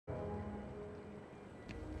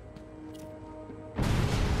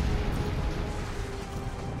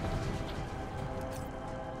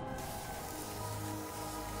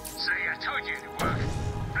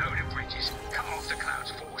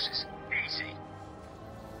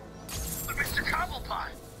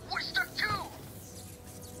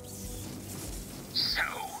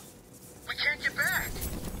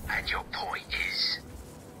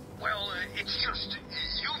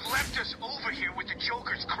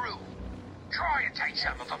Try and take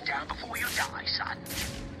some of them down before you die, son.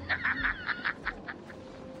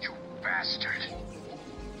 You bastard.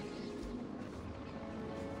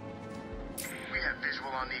 We have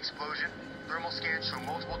visual on the explosion. Thermal scans show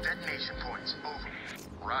multiple detonation points. Over.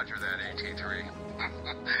 Roger that, AT-3.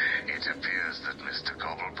 It appears that Mr.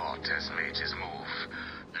 Gobblebot has made his move.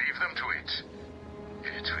 Leave them to it.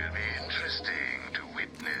 It will be interesting to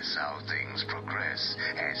witness how things progress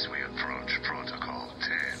as we approach Protocol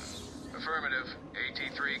 10. Affirmative.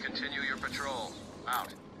 AT-3, continue your patrol.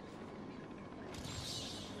 Out.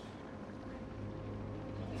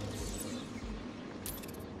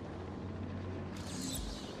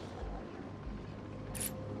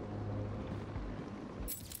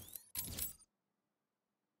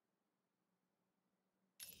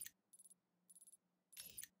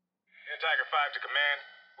 Tiger 5 to command.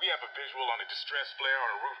 We have a visual on a distress flare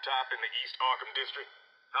on a rooftop in the East Arkham district.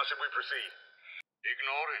 How should we proceed?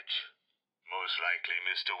 Ignore it. Most likely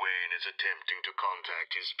Mr. Wayne is attempting to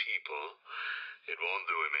contact his people. It won't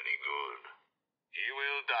do him any good. He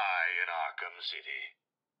will die in Arkham City.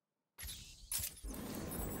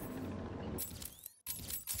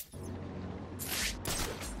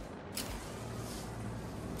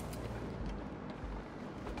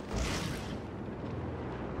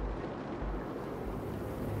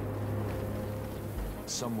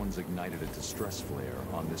 Someone's ignited a distress flare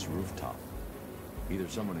on this rooftop. Either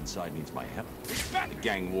someone inside needs my help. The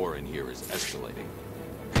gang war in here is escalating.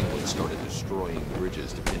 Penguin started destroying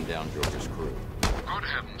bridges to pin down Joker's crew. Good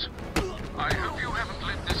heavens. I hope you haven't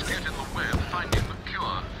let this get in the way of finding the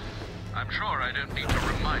cure. I'm sure I don't need to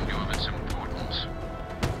remind you of its importance.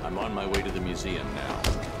 I'm on my way to the museum now.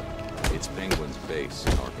 It's Penguin's base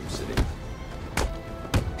in Arkham City.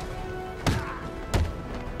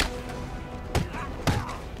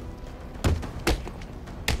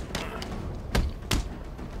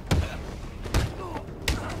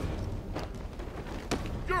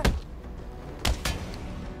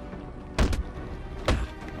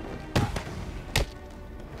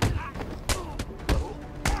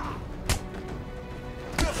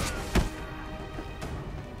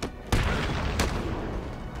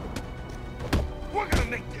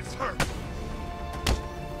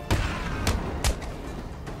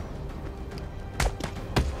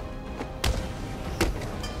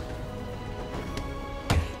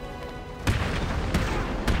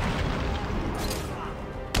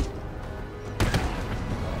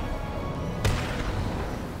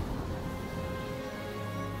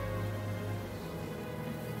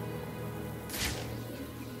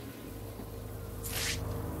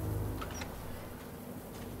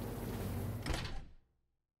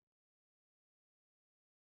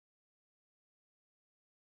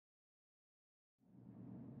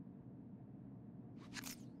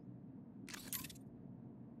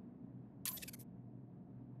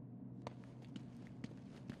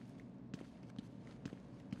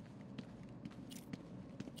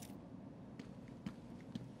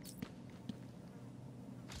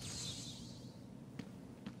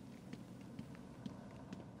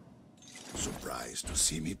 Surprised to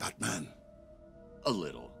see me, Batman? A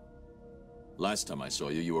little. Last time I saw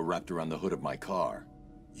you, you were wrapped around the hood of my car.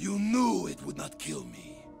 You knew it would not kill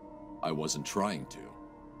me. I wasn't trying to.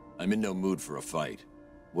 I'm in no mood for a fight.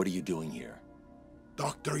 What are you doing here?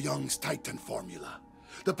 Dr. Young's Titan formula.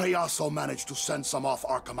 The Payaso managed to send some off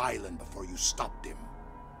Arkham Island before you stopped him.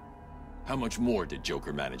 How much more did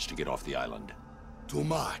Joker manage to get off the island? Too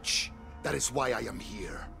much. That is why I am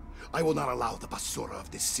here. I will not allow the basura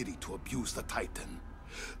of this city to abuse the Titan.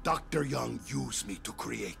 Dr. Young used me to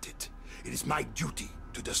create it. It is my duty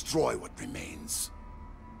to destroy what remains.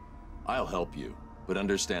 I'll help you, but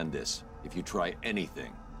understand this. If you try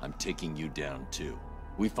anything, I'm taking you down too.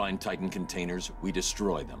 We find Titan containers, we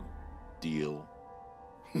destroy them. Deal?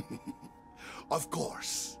 Of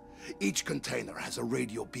course. Each container has a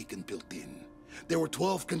radio beacon built in. There were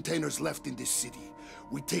 12 containers left in this city.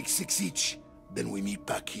 We take 6 each. Then we meet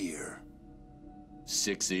back here.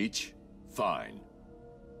 6 each? Fine.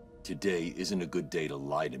 Today isn't a good day to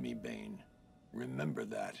lie to me, Bane. Remember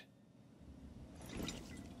that.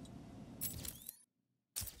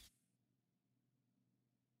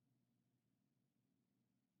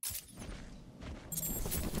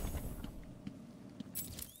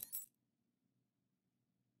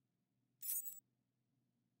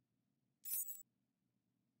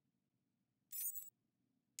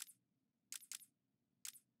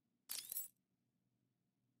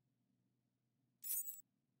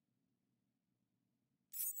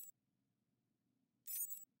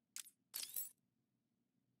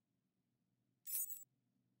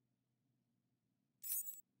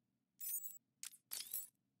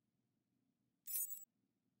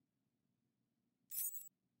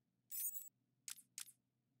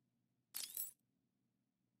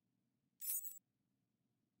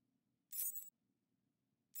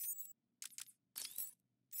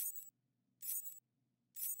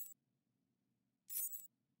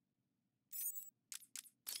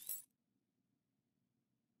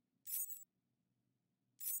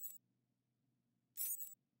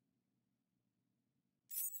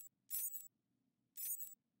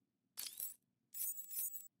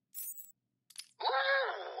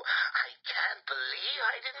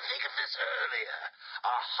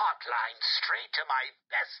 hotline straight to my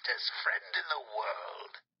bestest friend in the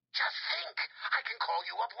world. Just think, I can call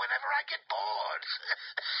you up whenever I get bored.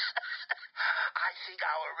 I think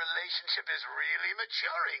our relationship is really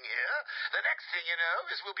maturing here. The next thing you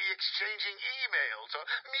know is we'll be exchanging emails or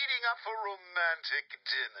meeting up for romantic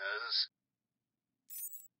dinners.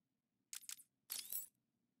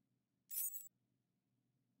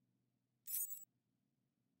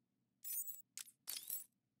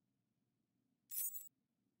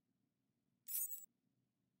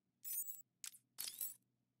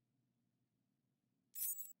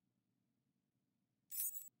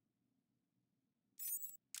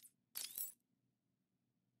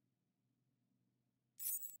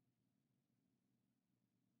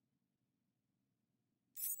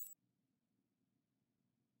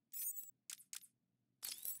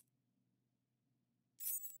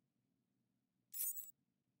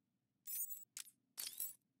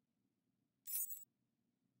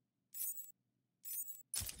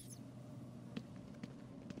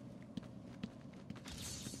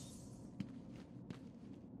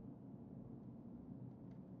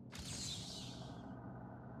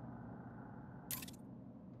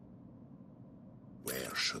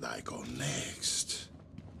 Where should I go next?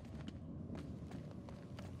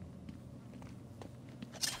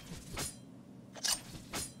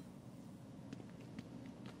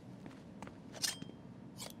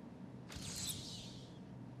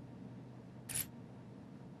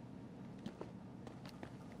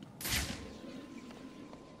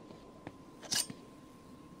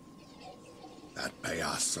 That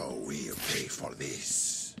payaso will pay for this.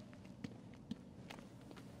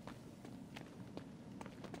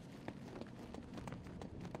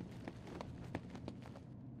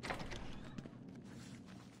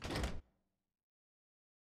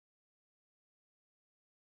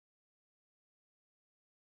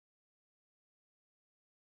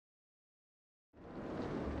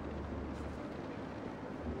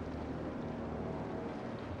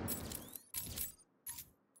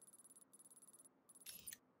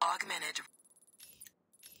 Augmented.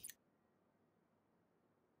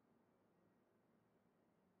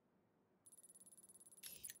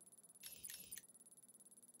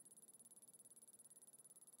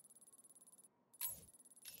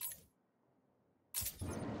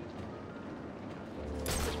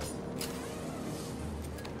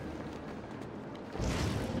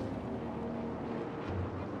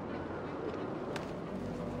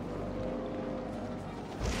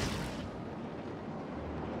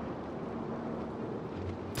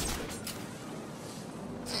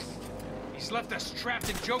 Left us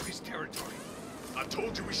trapped in Joker's territory. I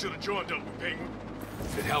told you we should have joined up with Penguin.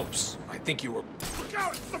 If it helps, I think you were... Look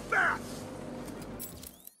out, it's the bat!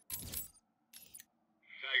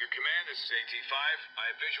 Tiger Command, this is AT-5.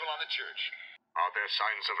 I have visual on the church. Are there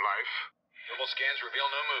signs of life? Thermal scans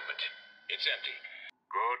reveal no movement. It's empty.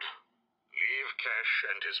 Good. Leave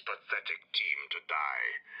Cash and his pathetic team to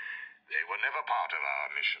die. They were never part of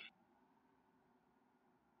our mission.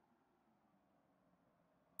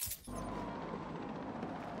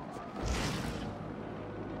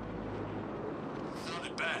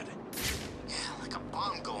 Bad. Yeah, like a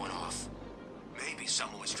bomb going off. Maybe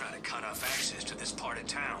someone was trying to cut off access to this part of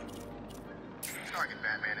town. Target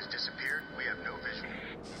Batman has disappeared. We have no visual.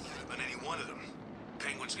 Could have been any one of them.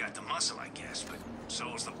 Penguin's got the muscle, I guess, but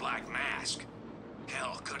so is the Black Mask.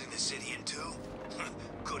 Hell, cutting the city in two?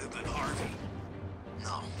 Could have been Harvey.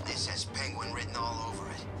 No, this has Penguin written all over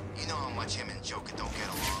it. You know how much him and Joker don't get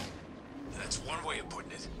along. That's one way of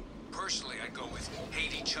putting it. Personally, I'd go with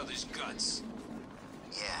hate each other's guts.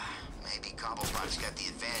 Yeah, maybe Cobblepot's got the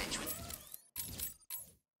advantage with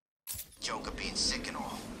Joker being sick and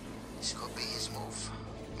all. This could be his move.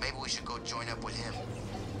 Maybe we should go join up with him.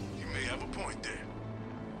 You may have a point there.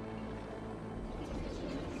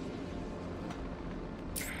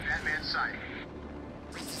 Batman sighting.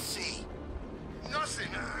 See? Nothing.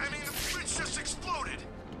 I mean, the bridge just exploded.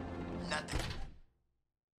 Nothing.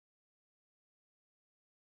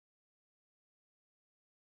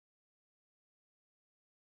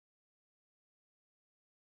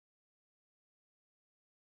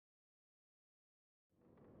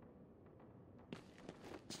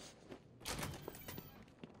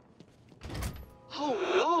 Oh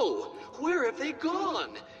no! Where have they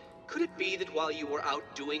gone? Could it be that while you were out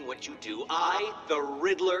doing what you do, I, the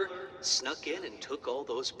Riddler, snuck in and took all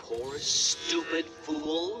those poor, stupid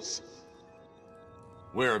fools?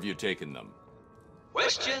 Where have you taken them?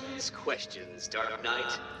 Questions, questions, Dark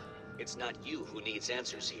Knight. It's not you who needs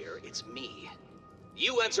answers here, it's me.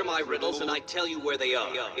 You answer my riddles and I tell you where they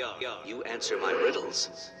are. You answer my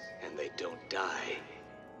riddles and they don't die.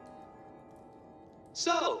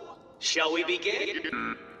 So, shall we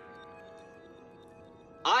begin?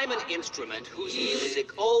 I'm an instrument whose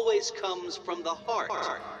music always comes from the heart.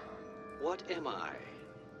 What am I?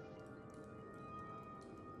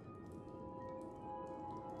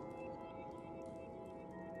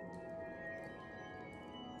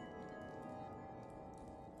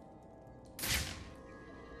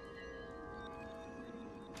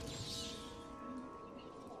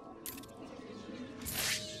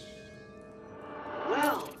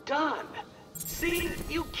 Well done! See,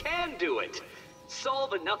 you can do it!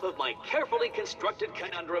 Solve enough of my carefully constructed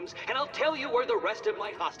conundrums, and I'll tell you where the rest of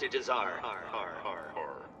my hostages are.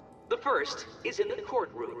 The first is in the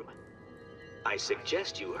courtroom. I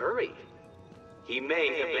suggest you hurry. He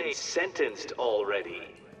may have been sentenced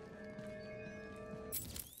already.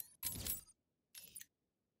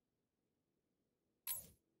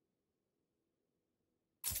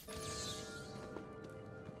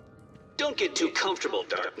 Don't get too comfortable,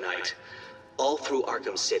 Dark Knight. All through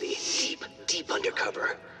Arkham City, deep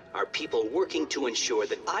undercover, are people working to ensure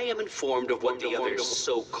that I am informed of what the other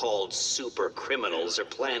so-called super criminals are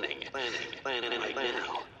planning right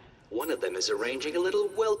now. One of them is arranging a little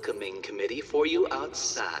welcoming committee for you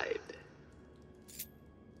outside.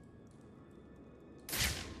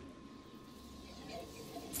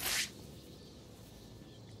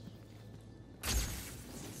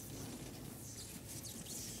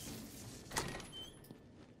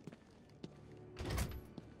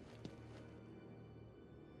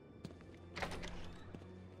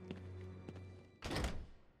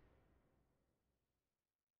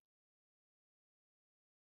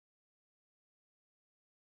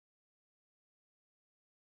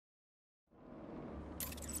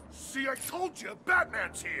 See, I told you,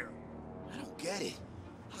 Batman's here! I don't get it.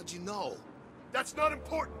 How'd you know? That's not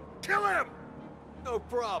important! Kill him! No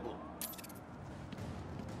problem.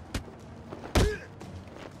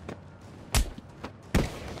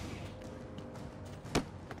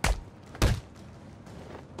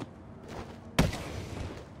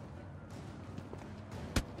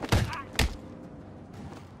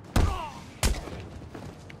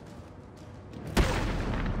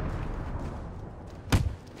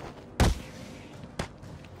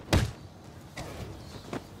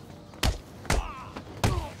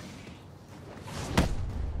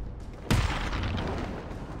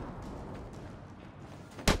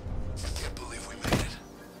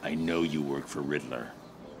 I know you work for Riddler.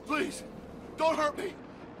 Please, don't hurt me!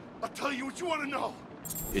 I'll tell you what you want to know!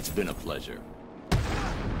 It's been a pleasure.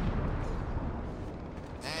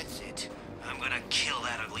 That's it. I'm gonna kill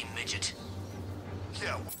that ugly midget.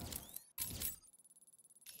 Yeah.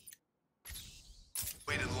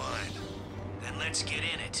 Wait in line. Then let's get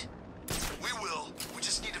in it. We will. We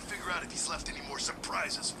just need to figure out if he's left any more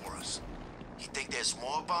surprises for us. You think there's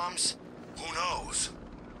more bombs? Who knows?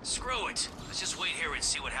 Screw it. Let's just wait here and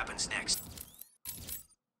see what happens next.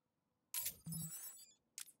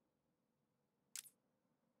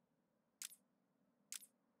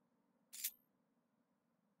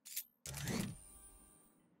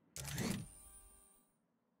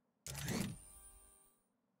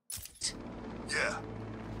 Yeah.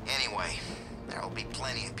 Anyway, there'll be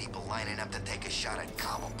plenty of people lining up to take a shot at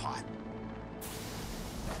Cobblepot.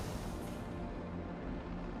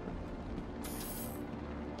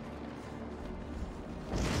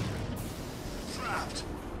 Trapped.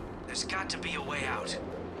 There's got to be a way out.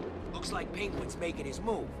 Looks like Penguin's making his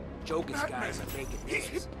move. Joker's guys are making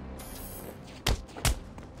theirs.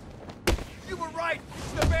 You were right!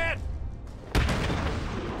 It's the man!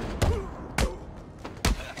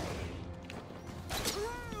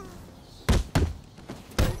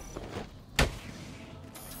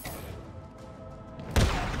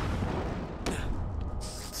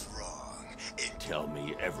 It's wrong. Tell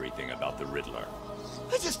me everything about the Riddler.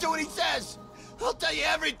 I just do what he says! I'll tell you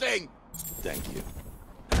everything! Thank you.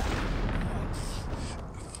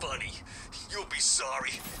 Funny. You'll be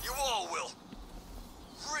sorry. You all will.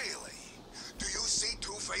 Really? Do you see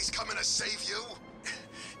Two-Face coming to save you?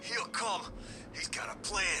 He'll come. He's got a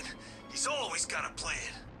plan. He's always got a plan.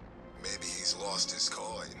 Maybe he's lost his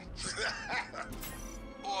coin.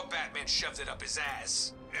 Or Batman shoved it up his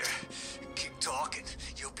ass. Keep talking.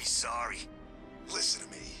 You'll be sorry. Listen to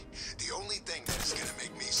me. The only thing that is gonna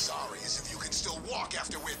make me sorry is if you can still walk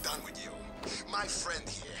after we're done with you. My friend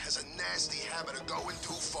here has a nasty habit of going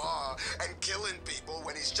too far and killing people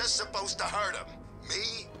when he's just supposed to hurt them.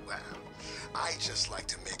 Me? Well, I just like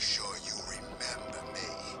to make sure you remember me.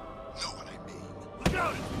 Know what I mean? Look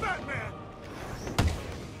out! It's Batman!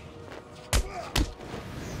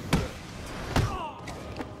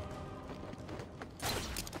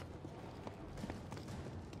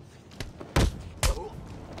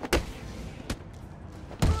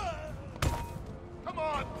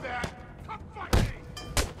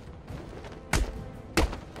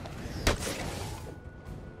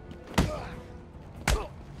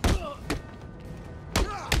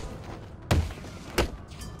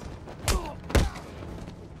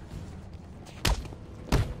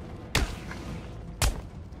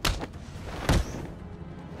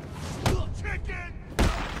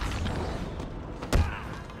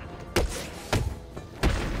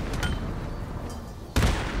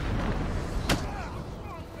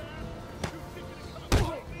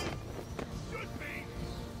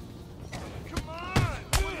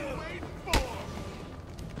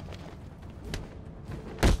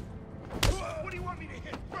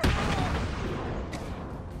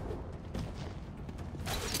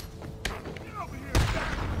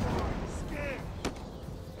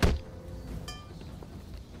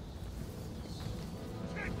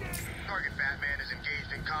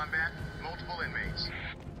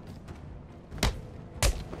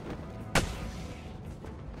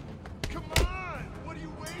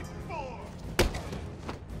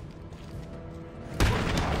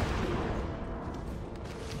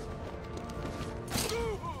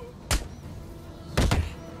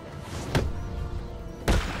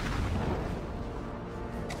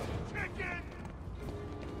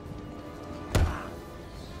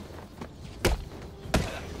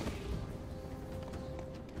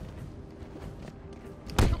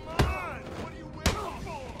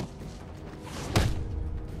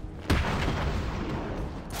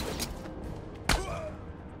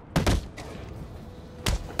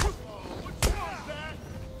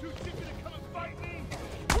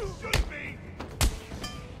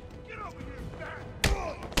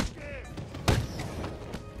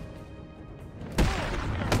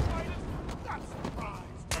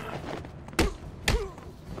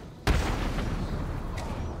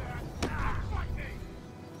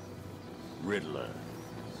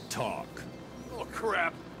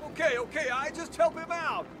 Okay, I just help him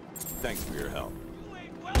out. Thanks for your help.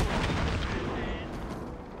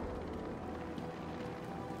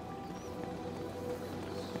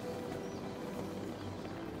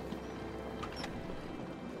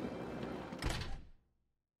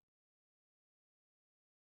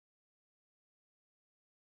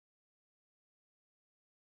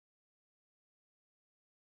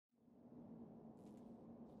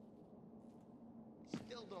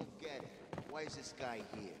 Still don't get it. Why is this guy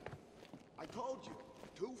here? I told you.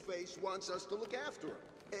 Two-Face wants us to look after him.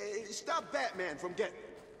 Stop Batman from getting him.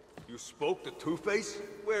 You spoke to Two-Face?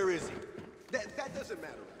 Where is he? That doesn't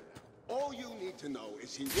matter right now. All you need to know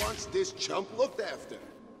is he wants this chump looked after.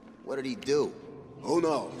 What did he do? Who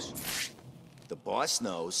knows? The boss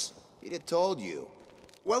knows. He'd have told you.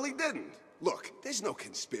 Well, he didn't. Look, there's no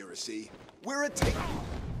conspiracy. We're a team.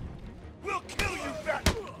 We'll kill you,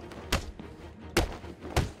 Batman!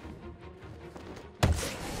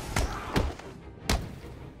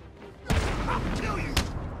 I'll kill you!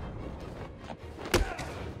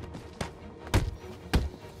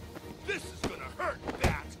 This is gonna hurt,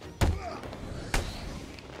 Bat!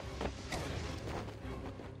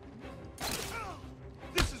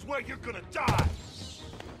 This is where you're gonna die!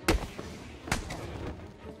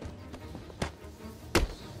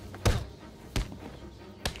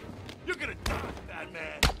 You're gonna die,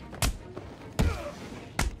 Batman!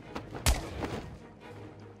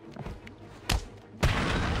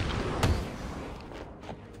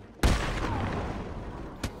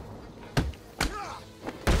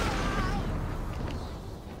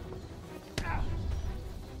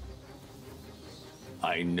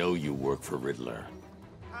 I know you work for Riddler.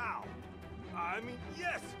 How? I mean,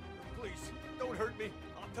 yes! Please, don't hurt me.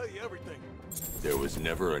 I'll tell you everything. There was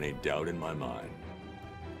never any doubt in my mind.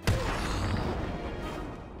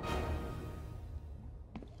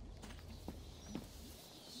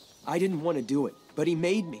 I didn't want to do it, but he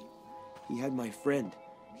made me. He had my friend.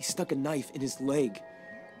 He stuck a knife in his leg.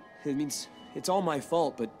 It means it's all my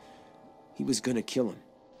fault, but he was gonna kill him.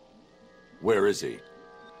 Where is he?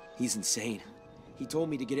 He's insane. He told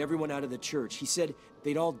me to get everyone out of the church. He said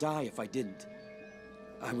they'd all die if I didn't.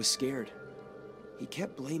 I was scared. He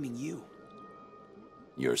kept blaming you.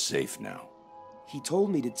 You're safe now. He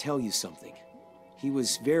told me to tell you something. He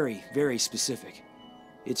was very, very specific.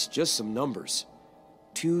 It's just some numbers.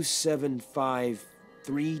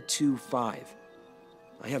 275325.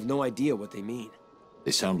 I have no idea what they mean.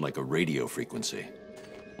 They sound like a radio frequency.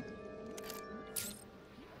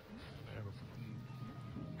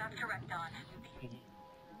 That's correct, Don.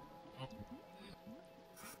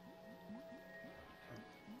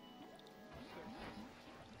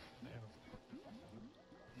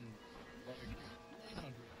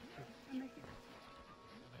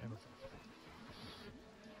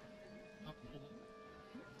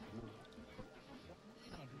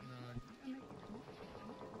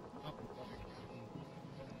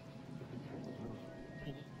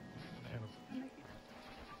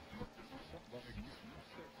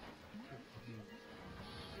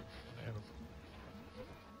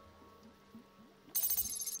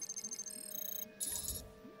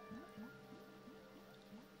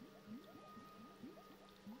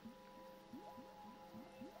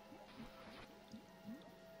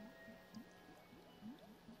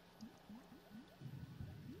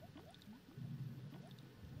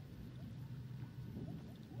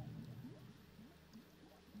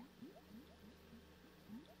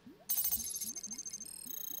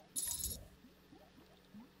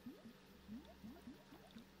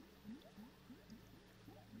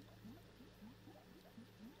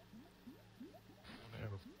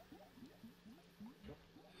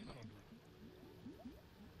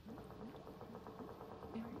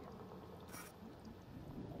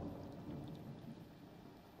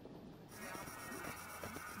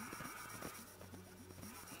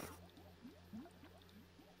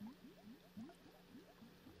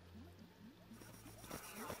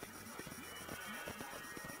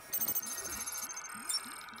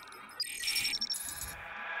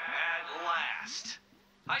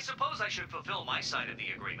 I suppose I should fulfill my side of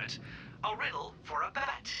the agreement. A riddle for a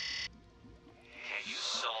bat. Can you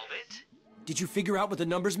solve it? Did you figure out what the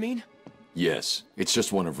numbers mean? Yes, it's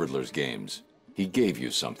just one of Riddler's games. He gave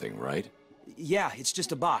you something, right? Yeah, it's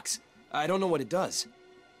just a box. I don't know what it does.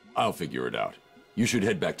 I'll figure it out. You should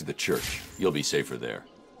head back to the church. You'll be safer there.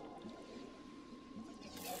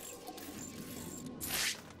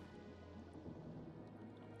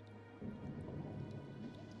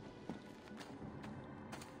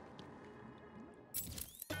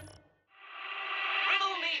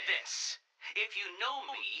 Riddle me this. If you know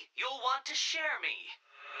me, you'll want to share me.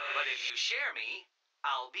 But if you share me,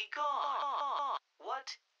 I'll be gone.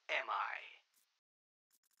 What am I?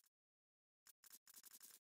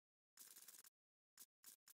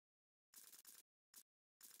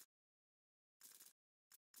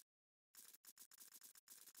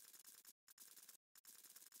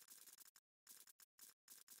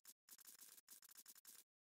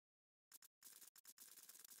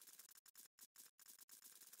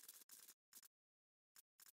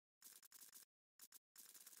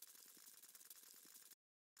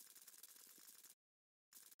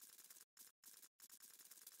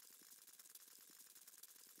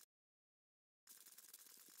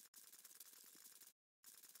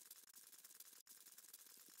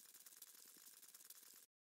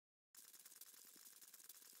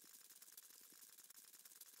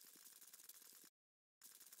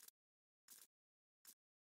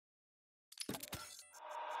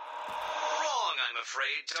 I'm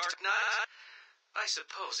afraid, Dark Knight. I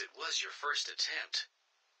suppose it was your first attempt.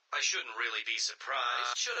 I shouldn't really be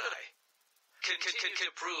surprised, should I? Can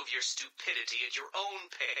prove your stupidity at your own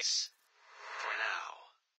pace. For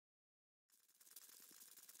now.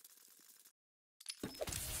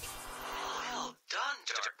 Well done,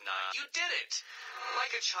 Dark Knight. You did it!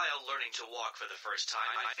 Like a child learning to walk for the first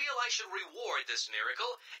time, I feel I should reward this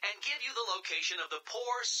miracle and give you the location of the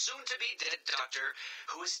poor, soon-to-be-dead doctor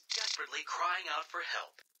who is desperately crying out for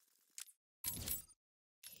help.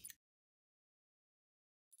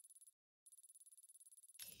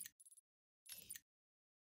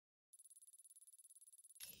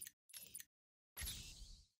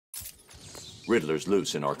 Riddler's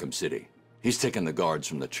loose in Arkham City. He's taken the guards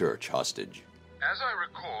from the church hostage. As I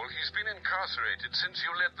recall, he's been incarcerated since you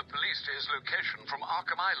led the police to his location from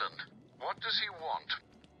Arkham Island. What does he want?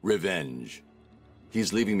 Revenge.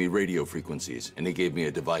 He's leaving me radio frequencies, and he gave me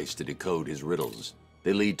a device to decode his riddles.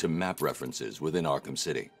 They lead to map references within Arkham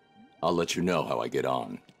City. I'll let you know how I get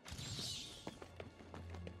on.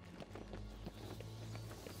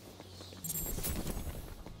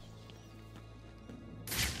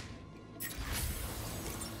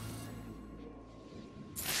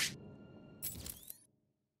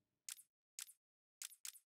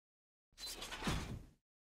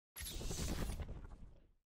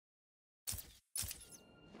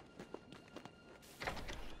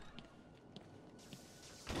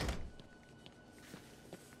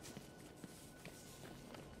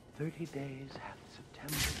 Days hath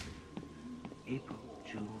September, April,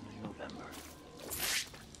 June, November.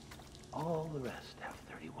 All the rest have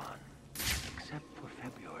 31, except for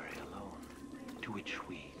February alone, to which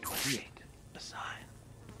we 28 assign.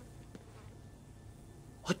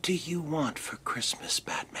 What do you want for Christmas,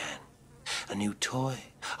 Batman? A new toy?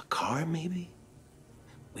 A car, maybe?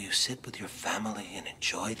 Will you sit with your family and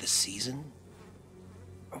enjoy the season?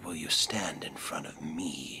 Or will you stand in front of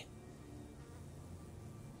me?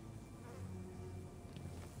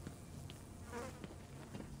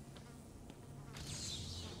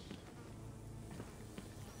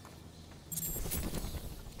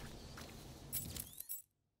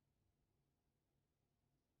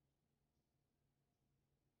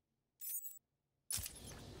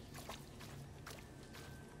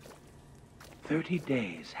 "30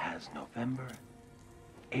 days has November,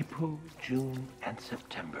 April, June, and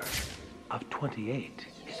September. Of 28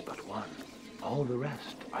 is but one. All the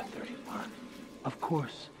rest are 31. Of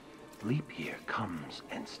course, leap year comes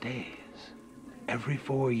and stays. Every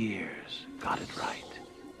 4 years, got it right.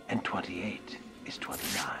 And 28 is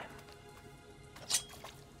 29.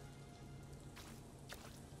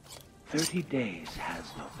 30 days has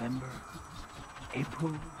November,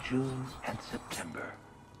 April, June, and September.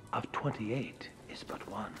 Of 28 is but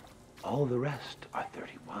one. All the rest are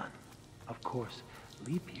 31. Of course,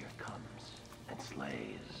 leap year comes and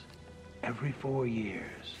slays. Every 4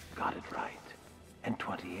 years, got it right. And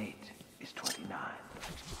 28 is 29.